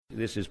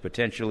This is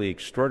potentially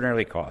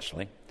extraordinarily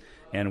costly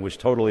and was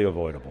totally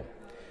avoidable.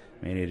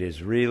 I mean, it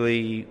is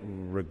really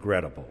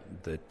regrettable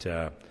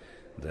that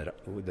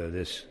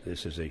this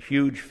is a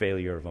huge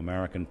failure of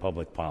American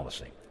public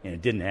policy, and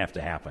it didn't have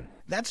to happen.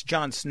 That's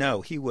John Snow.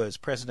 He was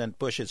President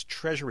Bush's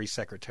Treasury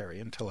Secretary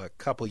until a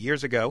couple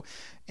years ago.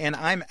 And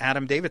I'm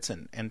Adam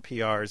Davidson,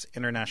 NPR's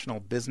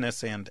international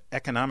business and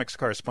economics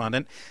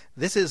correspondent.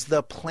 This is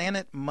the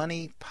Planet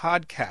Money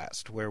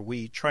podcast, where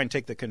we try and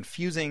take the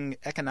confusing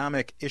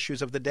economic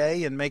issues of the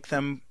day and make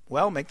them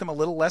a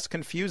little less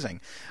confusing.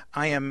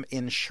 I am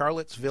in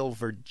Charlottesville,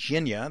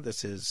 Virginia.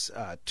 This is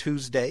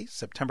Tuesday,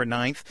 September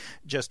 9th,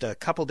 just a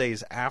couple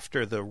days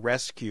after the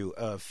rescue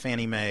of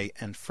Fannie Mae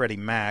and Freddie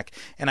Mac.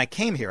 And I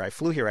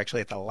flew here actually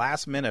at the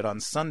last minute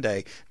on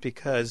Sunday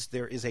because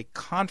there is a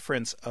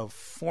conference of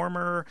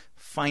former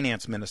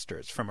finance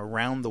ministers from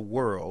around the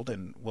world,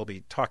 and we'll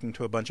be talking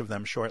to a bunch of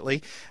them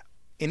shortly.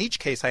 In each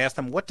case, I asked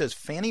them, what does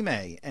Fannie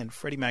Mae and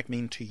Freddie Mac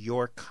mean to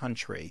your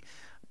country?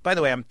 By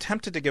the way, I'm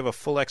tempted to give a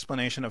full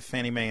explanation of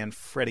Fannie Mae and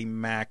Freddie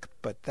Mac,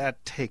 but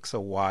that takes a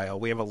while.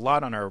 We have a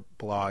lot on our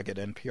blog at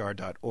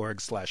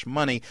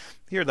npr.org/money.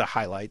 Here are the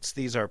highlights.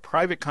 These are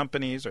private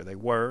companies, or they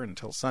were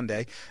until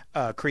Sunday,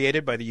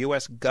 created by the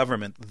U.S.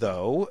 government,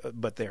 though,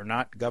 but they're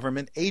not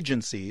government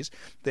agencies.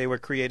 They were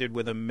created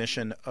with a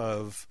mission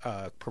of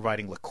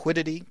providing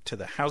liquidity to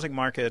the housing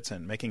markets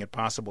and making it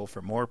possible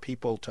for more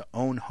people to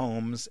own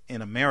homes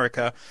in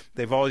America.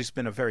 They've always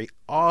been a very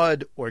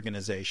odd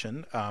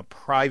organization,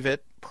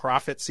 private,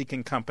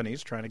 profit-seeking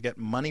companies trying to get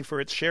money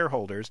for its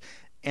shareholders,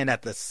 and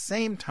at the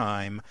same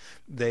time,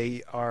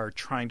 they are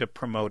trying to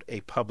promote a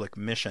public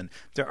mission.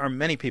 There are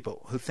many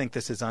people who think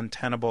this is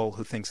untenable,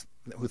 who think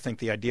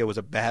the idea was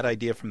a bad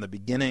idea from the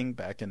beginning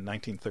back in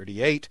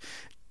 1938.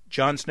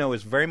 John Snow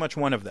is very much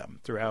one of them.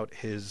 Throughout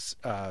his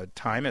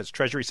time as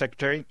Treasury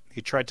Secretary,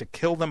 he tried to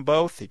kill them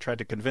both. He tried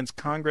to convince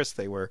Congress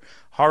they were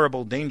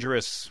horrible,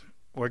 dangerous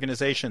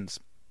organizations.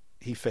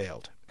 He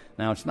failed.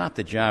 Now, it's not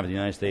the job of the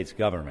United States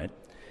government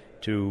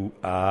to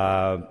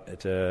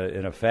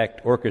in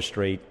effect,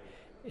 orchestrate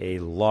a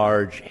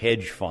large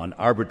hedge fund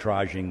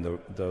arbitraging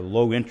the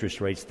low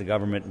interest rates the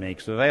government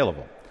makes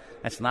available.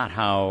 That's not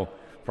how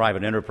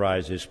private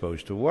enterprise is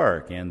supposed to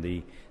work. And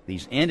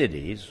these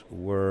entities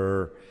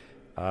were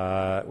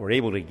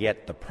able to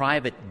get the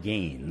private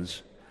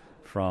gains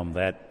from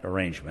that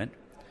arrangement,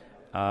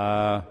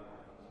 but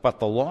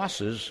the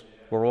losses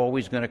were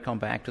always going to come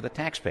back to the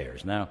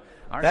taxpayers. Now,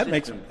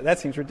 that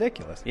seems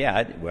ridiculous.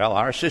 Yeah, well,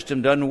 our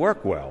system doesn't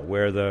work well,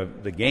 where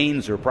the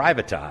gains are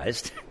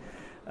privatized,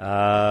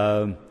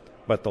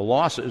 but the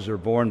losses are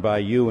borne by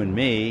you and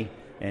me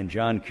and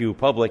John Q.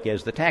 Public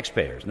as the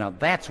taxpayers. Now,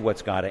 that's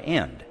what's got to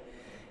end.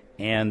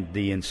 And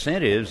the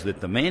incentives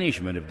that the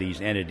management of these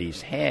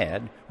entities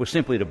had was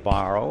simply to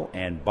borrow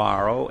and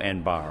borrow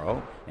and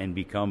borrow and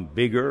become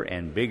bigger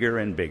and bigger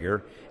and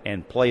bigger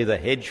and play the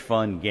hedge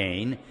fund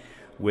game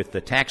with the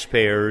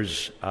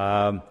taxpayers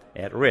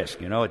at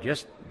risk. You know, it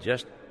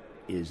just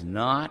is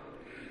not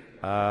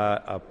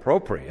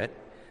appropriate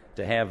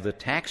to have the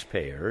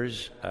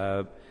taxpayers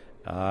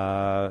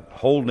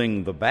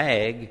holding the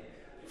bag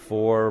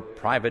for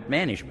private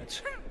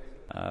managements.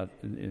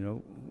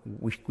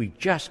 We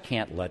just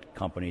can't let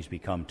companies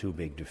become too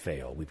big to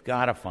fail. We've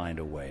got to find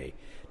a way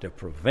to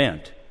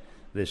prevent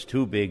this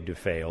too big to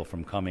fail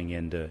from coming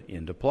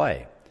into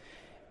play.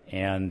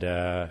 And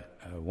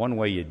one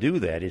way you do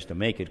that is to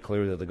make it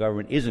clear that the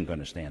government isn't going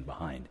to stand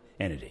behind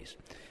entities.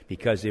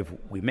 Because if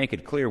we make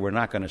it clear we're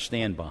not going to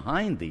stand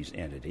behind these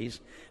entities,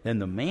 then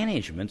the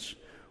managements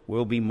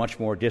will be much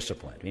more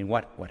disciplined. I mean,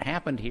 what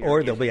happened here...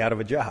 Or they'll be out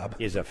of a job.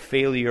 ...is a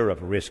failure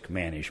of risk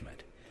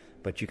management.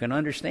 But you can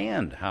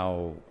understand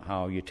how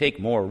you take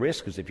more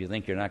risks if you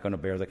think you're not going to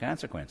bear the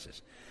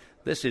consequences.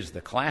 This is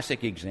the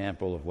classic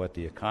example of what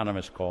the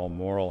economists call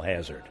moral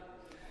hazard.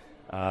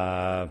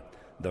 The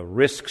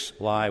risks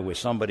lie with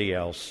somebody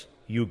else,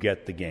 you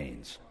get the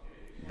gains.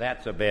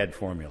 That's a bad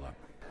formula.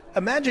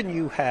 Imagine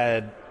you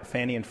had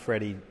Fannie and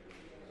Freddie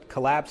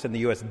collapse and the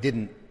U.S.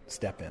 didn't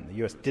step in. The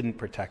U.S. didn't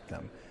protect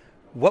them.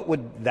 What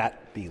would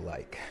that be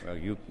like? Well,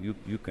 you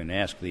can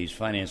ask these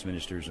finance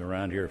ministers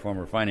around here,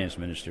 former finance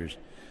ministers.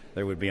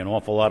 There would be an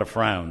awful lot of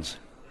frowns.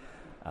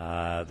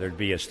 There'd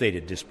be a state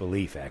of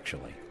disbelief,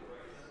 actually.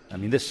 I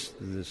mean, the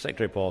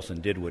Secretary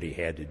Paulson did what he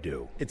had to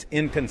do. It's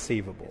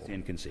inconceivable.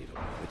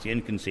 It's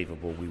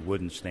inconceivable we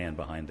wouldn't stand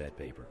behind that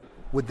paper.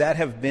 Would that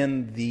have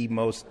been the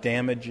most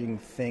damaging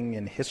thing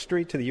in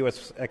history to the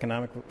U.S.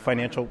 economic,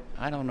 financial?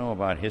 I don't know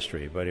about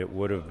history, but it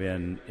would have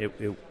been.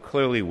 It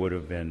clearly would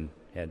have been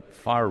had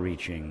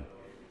far-reaching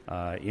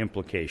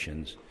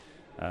implications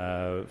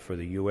for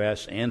the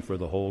U.S. and for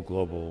the whole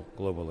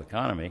global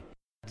economy.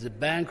 The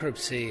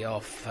bankruptcy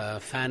of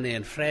Fannie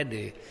and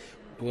Freddie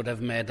would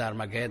have meant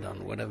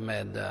Armageddon, would have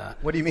meant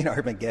What do you mean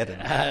Armageddon?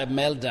 a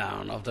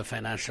meltdown of the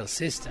financial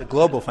system. The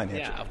global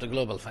financial. Yeah, of the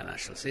global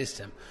financial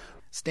system.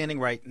 Standing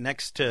right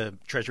next to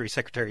Treasury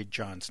Secretary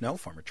Jon Snow,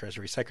 former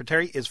Treasury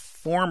Secretary, is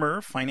former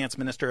Finance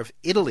Minister of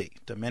Italy,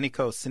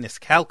 Domenico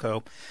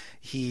Siniscalco.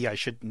 He, I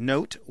should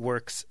note,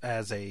 works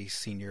as a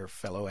senior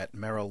fellow at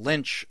Merrill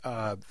Lynch,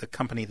 the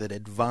company that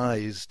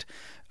advised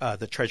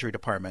the Treasury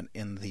Department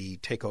in the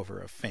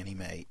takeover of Fannie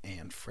Mae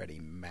and Freddie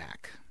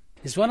Mac.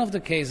 It's one of the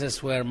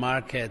cases where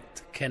market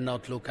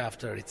cannot look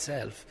after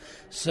itself.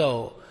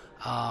 So,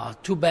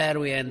 too bad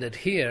we ended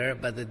here,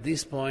 but at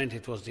this point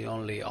it was the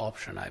only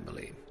option, I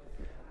believe.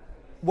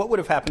 What would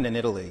have happened in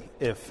Italy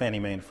if Fannie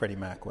Mae and Freddie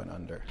Mac went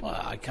under?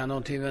 Well, I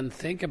cannot even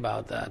think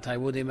about that. I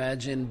would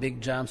imagine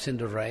big jumps in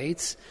the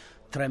rates,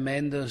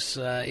 tremendous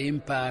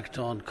impact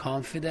on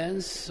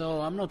confidence. So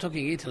I'm not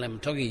talking Italy,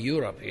 I'm talking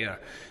Europe here,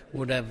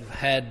 would have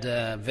had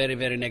very,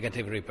 very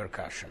negative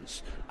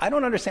repercussions. I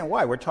don't understand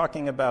why. We're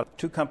talking about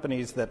two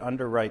companies that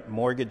underwrite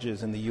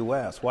mortgages in the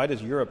U.S. Why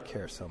does Europe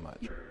care so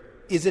much?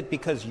 Is it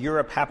because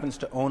Europe happens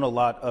to own a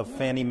lot of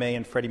Fannie Mae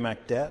and Freddie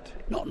Mac debt?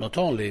 No, not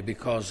only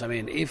because,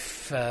 if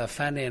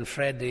Fannie and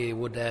Freddie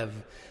would have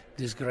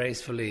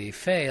disgracefully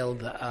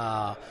failed,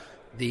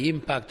 the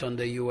impact on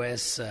the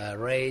U.S.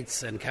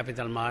 Rates and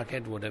capital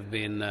market would have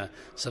been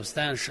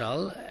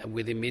substantial,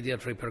 with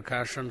immediate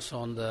repercussions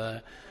on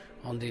the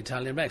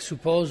Italian bank.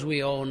 Suppose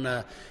we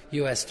own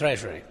U.S.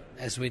 Treasury,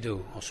 as we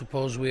do, or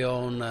suppose we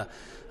own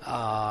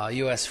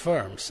U.S.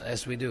 firms,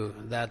 as we do,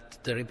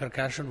 that the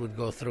repercussion would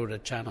go through the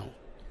channel.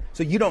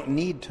 So you don't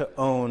need to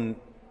own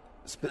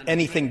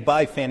anything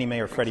by Fannie Mae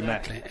or Freddie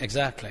Mac.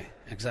 Exactly.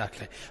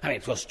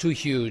 It was too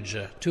huge,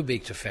 too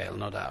big to fail,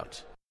 no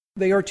doubt.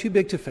 They are too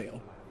big to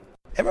fail.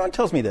 Everyone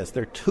tells me this.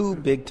 They're too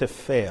big to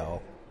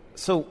fail.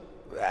 So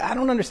I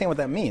don't understand what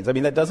that means.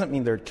 That doesn't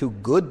mean they're too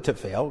good to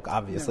fail,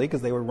 obviously,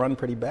 because they were run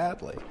pretty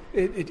badly.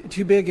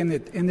 Too big in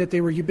that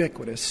they were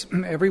ubiquitous.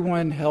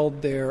 Everyone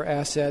held their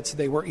assets.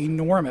 They were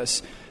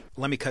enormous.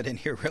 Let me cut in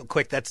here real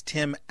quick. That's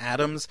Tim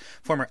Adams,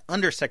 former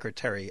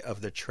Undersecretary of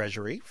the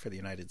Treasury for the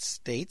United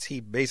States. He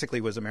basically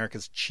was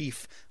America's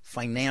chief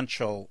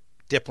financial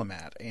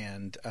diplomat,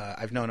 and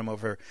I've known him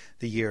over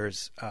the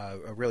years,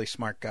 a really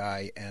smart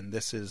guy, and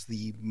this is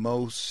the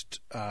most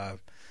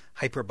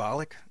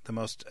hyperbolic, the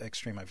most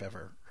extreme I've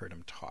ever heard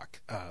him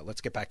talk. Let's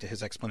get back to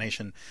his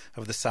explanation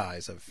of the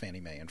size of Fannie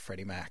Mae and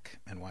Freddie Mac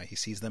and why he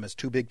sees them as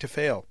too big to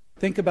fail.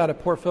 Think about a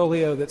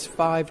portfolio that's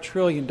 $5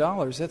 trillion.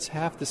 That's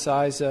half the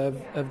size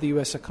of the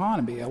U.S.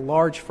 economy, a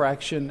large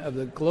fraction of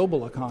the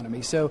global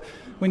economy. So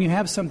when you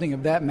have something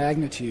of that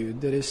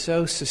magnitude that is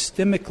so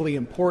systemically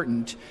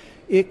important,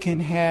 it can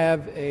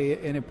have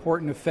an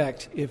important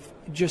effect if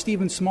just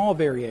even small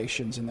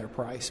variations in their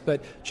price.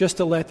 But just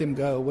to let them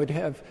go would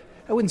have,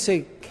 I wouldn't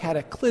say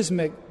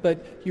cataclysmic,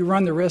 but you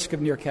run the risk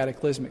of near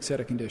cataclysmic set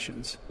of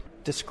conditions.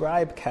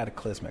 Describe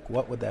cataclysmic.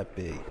 What would that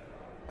be?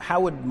 How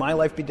would my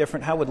life be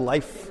different? How would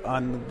life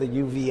on the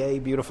UVA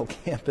beautiful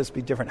campus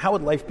be different? How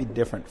would life be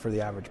different for the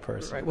average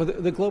person? Right. Well,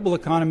 the global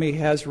economy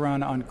has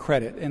run on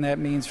credit, and that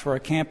means for a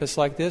campus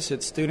like this,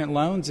 it's student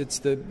loans. It's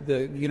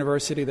the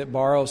university that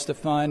borrows to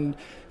fund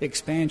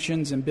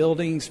expansions and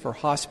buildings for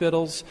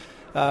hospitals,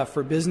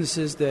 for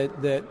businesses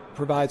that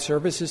provide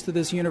services to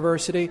this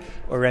university.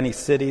 Or any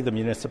city, the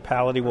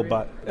municipality will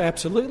buy.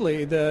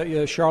 Absolutely.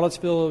 The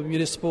Charlottesville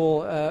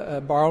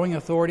Municipal Borrowing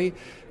Authority,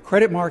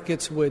 credit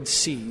markets would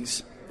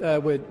seize.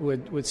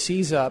 Would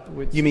seize up.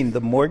 You mean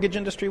the mortgage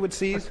industry would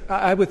seize?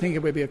 I would think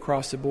it would be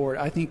across the board.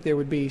 I think there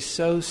would be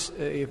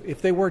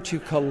if they were to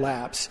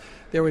collapse,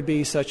 there would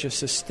be such a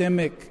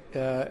systemic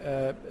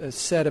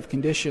set of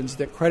conditions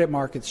that credit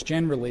markets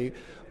generally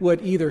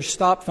would either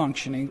stop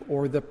functioning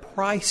or the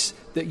price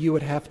that you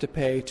would have to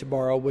pay to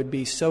borrow would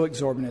be so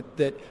exorbitant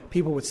that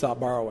people would stop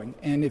borrowing.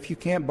 And if you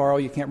can't borrow,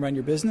 you can't run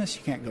your business,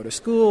 you can't go to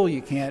school,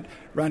 you can't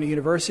run a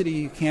university,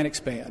 you can't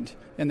expand,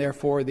 and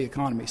therefore the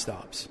economy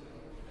stops.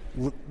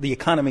 The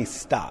economy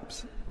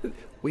stops.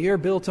 We are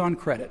built on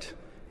credit,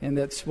 and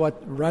that's what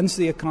runs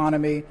the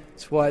economy.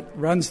 It's what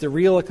runs the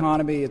real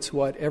economy. It's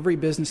what every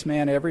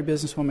businessman, every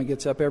businesswoman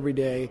gets up every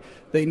day.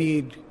 They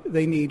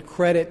need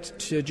credit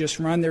to just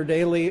run their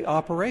daily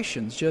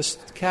operations,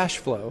 just cash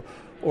flow,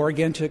 or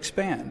again to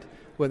expand.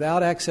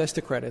 Without access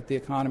to credit, the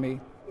economy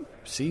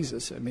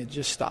seizes. It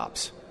just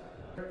stops.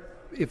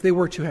 If they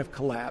were to have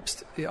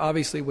collapsed, it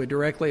obviously would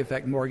directly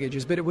affect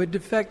mortgages, but it would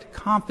affect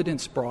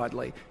confidence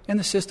broadly. And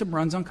the system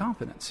runs on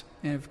confidence.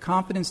 And if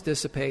confidence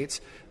dissipates,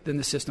 then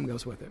the system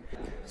goes with it.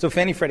 So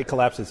Fannie Freddie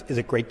collapses. Is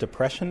it Great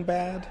Depression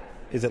bad?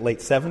 Is it late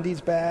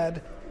 70s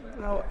bad?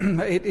 Well,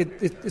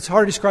 it's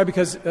hard to describe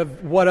because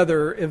of what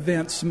other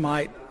events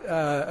might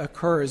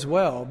occur as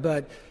well.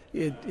 But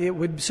it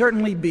would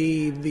certainly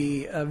be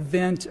the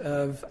event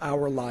of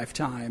our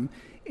lifetime,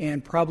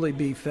 and probably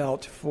be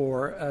felt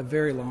for a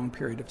very long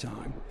period of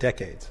time.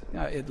 Decades.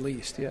 At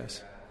least,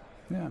 yes.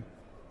 Yeah.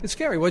 It's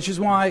scary, which is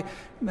why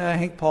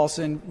Hank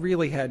Paulson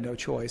really had no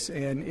choice,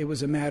 and it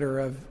was a matter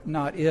of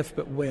not if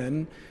but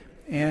when,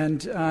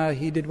 and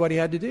he did what he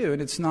had to do.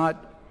 And it's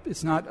not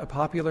It's not a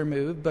popular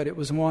move, but it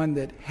was one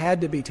that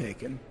had to be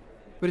taken.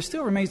 But it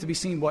still remains to be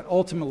seen what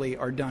ultimately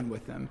are done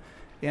with them,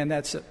 and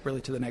that's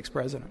really to the next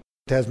president.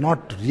 It has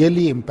not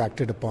really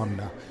impacted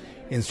upon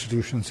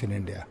institutions in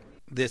India.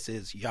 This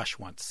is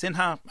Yashwant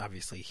Sinha.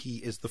 Obviously, he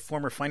is the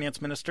former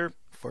finance minister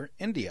for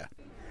India.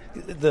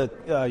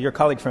 Your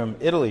colleague from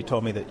Italy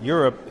told me that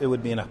Europe, it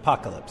would be an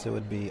apocalypse. It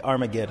would be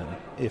Armageddon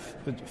if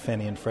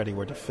Fannie and Freddie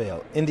were to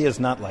fail. India is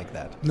not like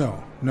that.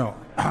 No.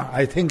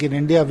 I think in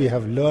India we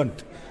have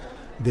learned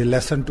the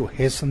lesson to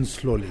hasten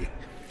slowly.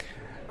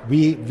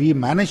 We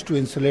managed to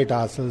insulate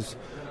ourselves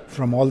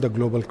from all the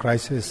global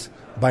crises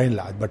by and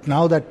large. But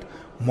now that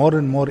more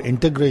and more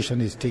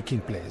integration is taking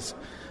place,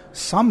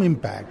 some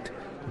impact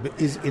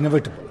is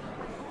inevitable.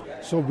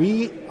 So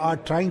we are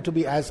trying to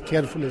be as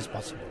careful as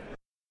possible.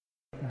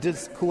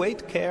 Does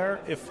Kuwait care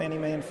if Fannie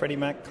Mae and Freddie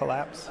Mac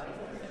collapse?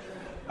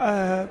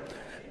 Kuwait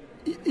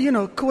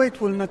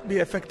will not be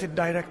affected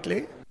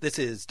directly. This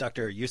is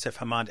Dr. Youssef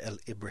Hamad El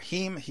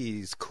Ibrahim.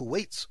 He's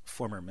Kuwait's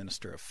former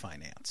Minister of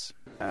Finance.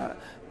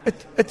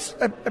 It's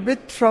a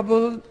bit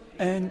troubled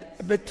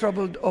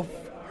of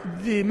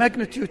the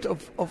magnitude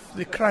of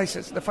the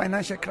crisis, the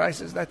financial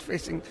crisis that's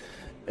facing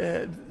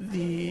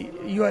the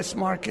U.S.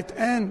 market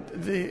and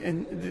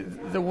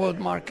the world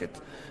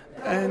market.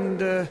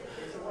 And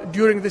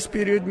during this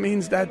period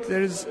means that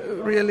there is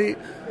really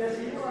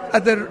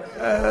other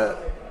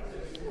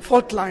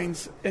fault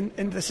lines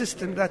in the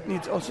system that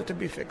needs also to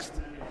be fixed.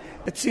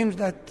 It seems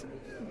that,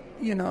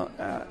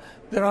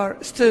 there are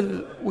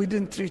still, we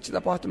didn't reach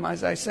the bottom,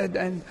 as I said,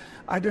 and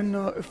I don't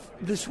know if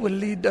this will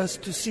lead us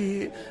to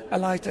see a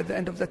light at the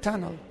end of the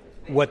tunnel.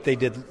 What they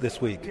did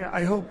this week. Yeah,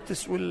 I hope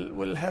this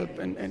will help.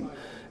 And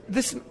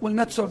this will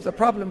not solve the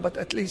problem, but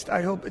at least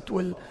I hope it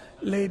will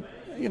lay,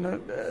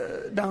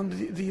 down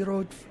the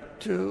road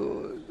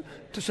to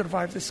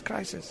survive this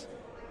crisis.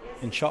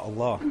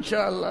 Inshallah.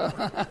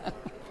 Inshallah.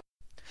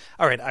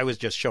 All right, I was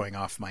just showing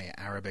off my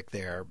Arabic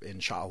there,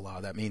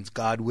 inshallah. That means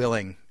God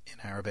willing in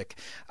Arabic.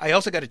 I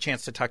also got a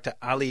chance to talk to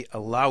Ali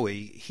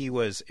Alawi. He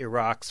was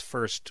Iraq's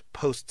first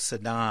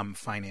post-Saddam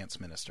finance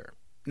minister.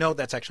 No,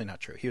 that's actually not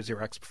true. He was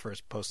Iraq's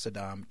first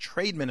post-Saddam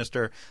trade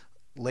minister.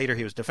 Later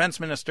he was defense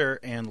minister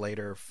and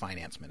later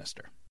finance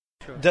minister.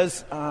 Sure.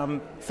 Does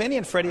Fannie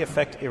and Freddie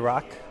affect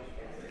Iraq?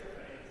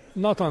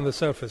 Not on the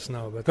surface,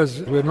 no,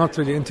 because we're not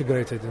really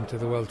integrated into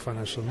the world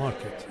financial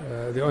market.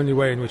 The only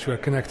way in which we're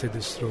connected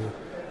is through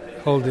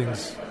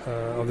holdings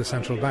of the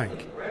central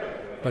bank.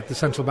 But the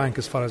central bank,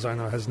 as far as I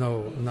know, has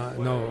no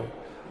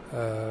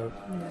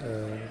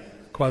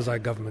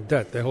quasi-government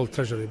debt. They hold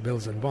treasury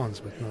bills and bonds,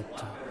 but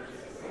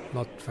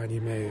not Fannie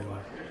Mae or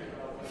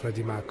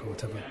Freddie Mac or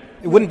whatever.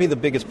 It wouldn't be the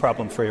biggest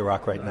problem for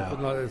Iraq right now.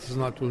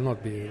 It will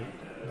not be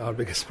our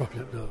biggest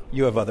problem, no.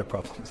 You have other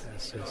problems.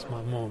 Yes,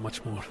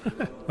 much more,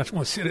 much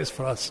more serious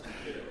for us.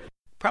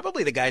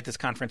 Probably the guy at this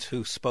conference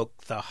who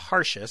spoke the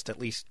harshest, at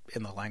least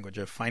in the language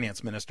of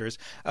finance ministers,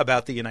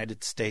 about the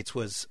United States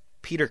was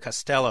Peter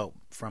Costello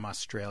from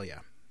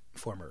Australia,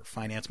 former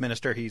finance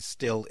minister. He's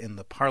still in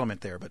the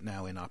parliament there, but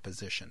now in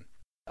opposition.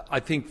 I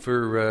think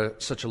for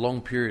such a long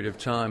period of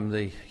time,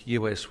 the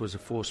US was a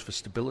force for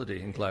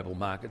stability in global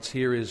markets.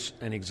 Here is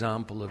an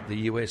example of the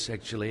US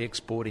actually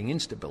exporting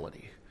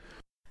instability.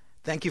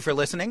 Thank you for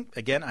listening.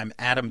 Again, I'm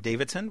Adam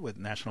Davidson with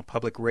National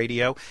Public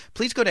Radio.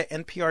 Please go to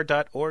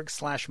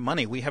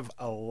npr.org/money. We have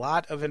a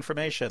lot of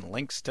information,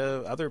 links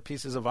to other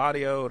pieces of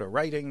audio, to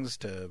writings,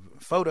 to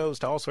photos,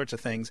 to all sorts of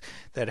things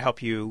that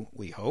help you,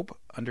 we hope,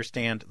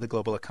 understand the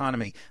global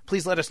economy.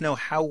 Please let us know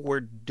how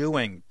we're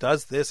doing.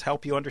 Does this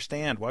help you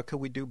understand? What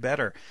could we do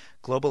better?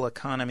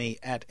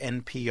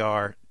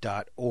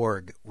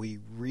 globaleconomy@npr.org. We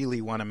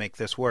really want to make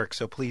this work,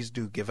 so please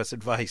do give us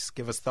advice,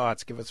 give us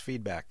thoughts, give us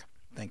feedback.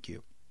 Thank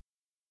you.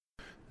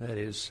 That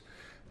is,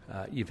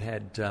 you've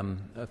had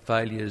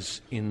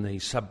failures in the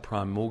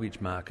subprime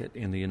mortgage market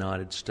in the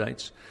United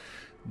States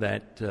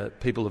that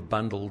people have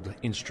bundled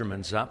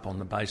instruments up on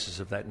the basis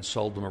of that and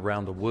sold them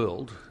around the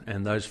world,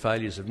 and those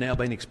failures have now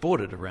been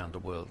exported around the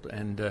world.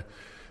 And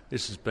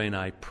this has been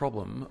a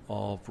problem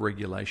of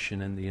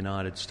regulation in the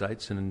United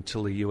States, and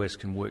until the US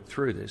can work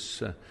through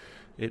this,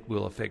 it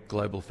will affect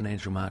global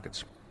financial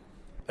markets.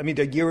 I mean,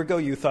 a year ago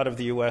you thought of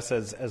the U.S.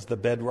 as the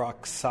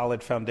bedrock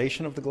solid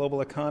foundation of the global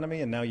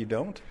economy, and now you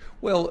don't?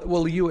 Well,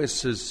 the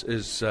U.S.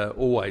 has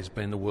always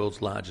been the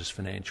world's largest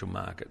financial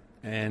market,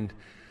 and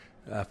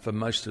for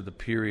most of the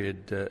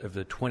period of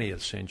the 20th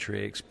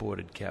century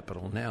exported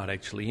capital. Now it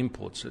actually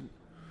imports it,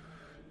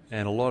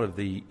 and a lot of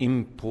the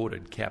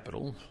imported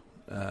capital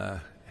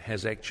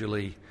has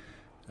actually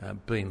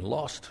been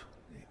lost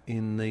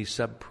in the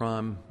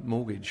subprime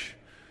mortgage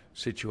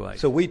situation.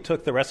 So we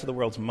took the rest of the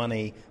world's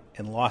money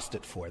and lost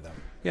it for them.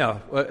 Yeah,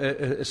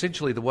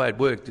 essentially the way it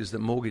worked is that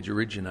mortgage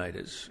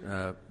originators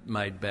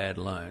made bad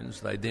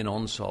loans. They then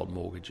on-sold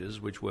mortgages,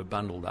 which were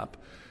bundled up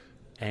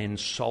and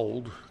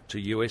sold to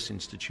US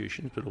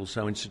institutions, but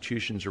also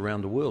institutions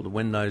around the world.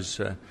 When those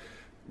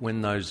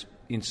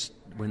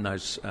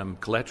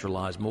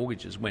collateralized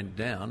mortgages went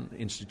down,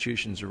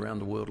 institutions around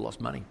the world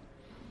lost money.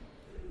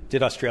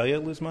 Did Australia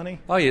lose money?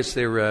 Oh yes,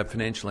 there are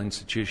financial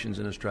institutions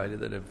in Australia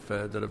that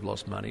have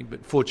lost money,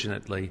 but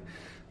fortunately,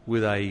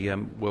 with a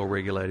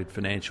well-regulated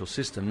financial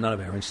system, none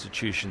of our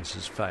institutions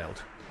has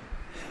failed.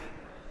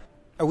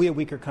 Are we a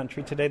weaker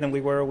country today than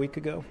we were a week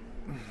ago?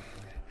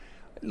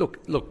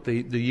 Look.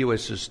 The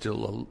US is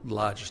still the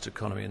largest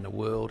economy in the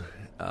world.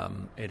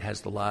 It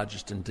has the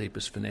largest and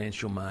deepest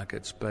financial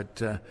markets,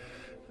 but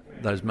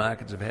those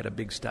markets have had a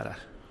big stutter.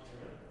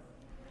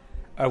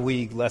 Are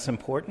we less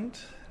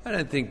important? I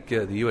don't think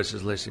the US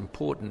is less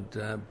important,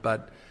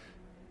 but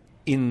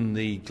in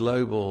the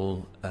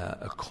global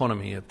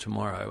economy of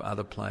tomorrow,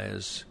 other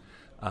players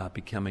are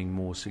becoming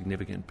more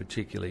significant,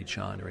 particularly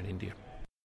China and India.